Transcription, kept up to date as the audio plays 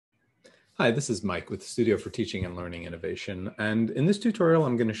Hi, this is Mike with Studio for Teaching and Learning Innovation. And in this tutorial,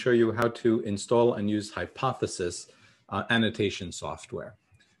 I'm going to show you how to install and use Hypothesis annotation software.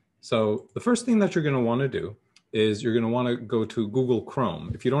 So the first thing that you're going to want to do is you're going to want to go to Google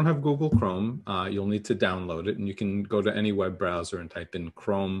Chrome. If you don't have Google Chrome, you'll need to download it, and you can go to any web browser and type in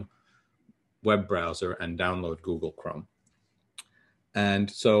Chrome web browser and download Google Chrome. And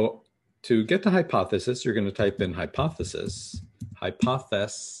so to get to Hypothesis, you're going to type in hypothesis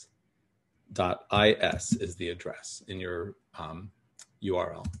 .is is the address in your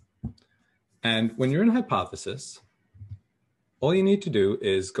URL. And when you're in Hypothesis, all you need to do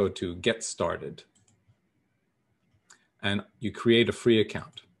is go to Get Started. And you create a free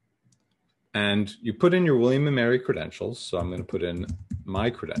account. And you put in your William and Mary credentials. So I'm going to put in my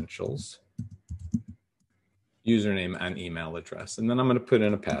credentials, username and email address. And then I'm going to put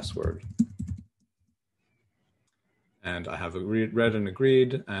in a password. And I have read and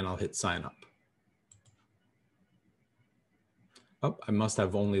agreed, and I'll hit sign up. Oh, I must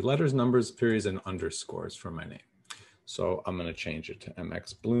have only letters, numbers, periods, and underscores for my name. So I'm going to change it to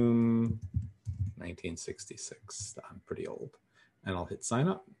MX Bloom 1966. I'm pretty old. And I'll hit sign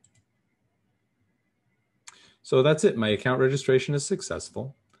up. So that's it. My account registration is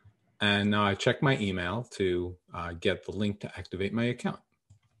successful. And now I check my email to get the link to activate my account.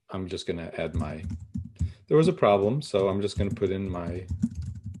 I'm just going to add there was a problem, so I'm just going to put in my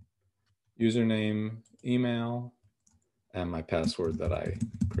username, email, and my password that I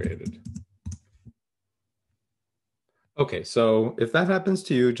created. Okay, so if that happens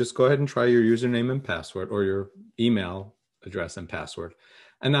to you, just go ahead and try your username and password, or your email address and password.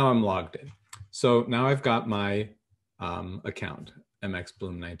 And now I'm logged in. So now I've got my account, MX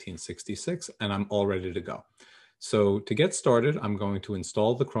Bloom 1966, and I'm all ready to go. So to get started, I'm going to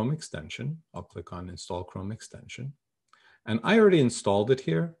install the Chrome extension. I'll click on Install Chrome Extension. And I already installed it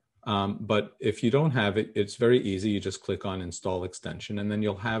here, but if you don't have it, it's very easy. You just click on Install Extension, and then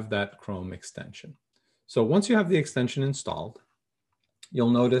you'll have that Chrome extension. So once you have the extension installed,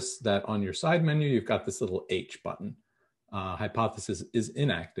 you'll notice that on your side menu, you've got this little H button. Hypothesis is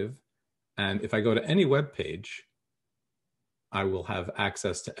inactive. And if I go to any web page, I will have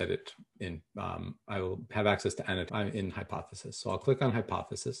access to edit in, in Hypothesis. So I'll click on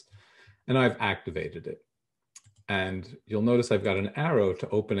Hypothesis, and I've activated it. And you'll notice I've got an arrow to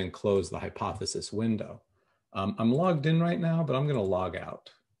open and close the Hypothesis window. I'm logged in right now, but I'm going to log out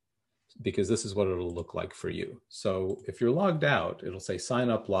because this is what it'll look like for you. So if you're logged out, it'll say sign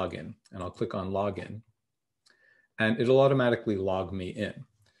up, login, and I'll click on login, and it'll automatically log me in.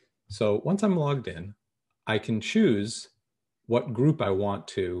 So once I'm logged in, I can choose what group I want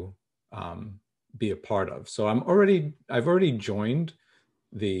to be a part of. So I've already joined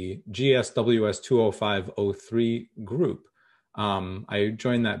the GSWS 20503 group. I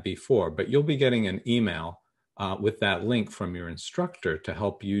joined that before, but you'll be getting an email with that link from your instructor to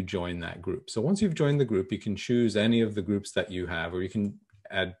help you join that group. So once you've joined the group, you can choose any of the groups that you have, or you can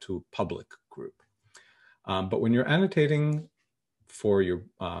add to a public group. But when you're annotating for your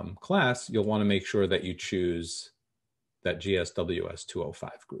class, you'll want to make sure that you choose that GSWS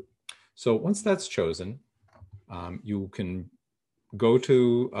 205 group. So once that's chosen, you can go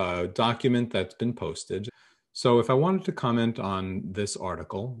to a document that's been posted. So if I wanted to comment on this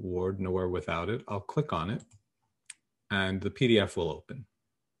article, Ward Nowhere Without It, I'll click on it, and the PDF will open.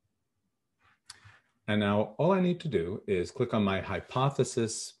 And now all I need to do is click on my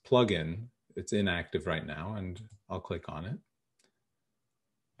Hypothesis plugin. It's inactive right now, and I'll click on it.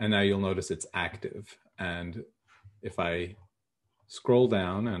 And now you'll notice it's active. And if I scroll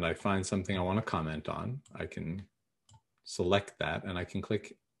down and I find something I want to comment on, I can select that and I can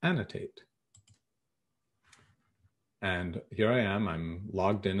click Annotate. And here I am, I'm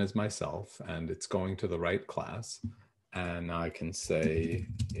logged in as myself, and it's going to the right class. And I can say,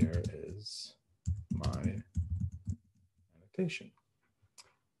 here is my annotation.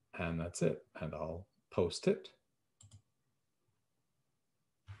 And that's it. And I'll post it.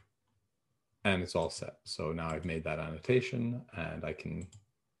 And it's all set. So now I've made that annotation, and I can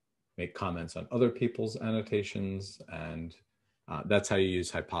make comments on other people's annotations. And that's how you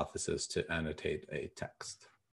use Hypothesis to annotate a text.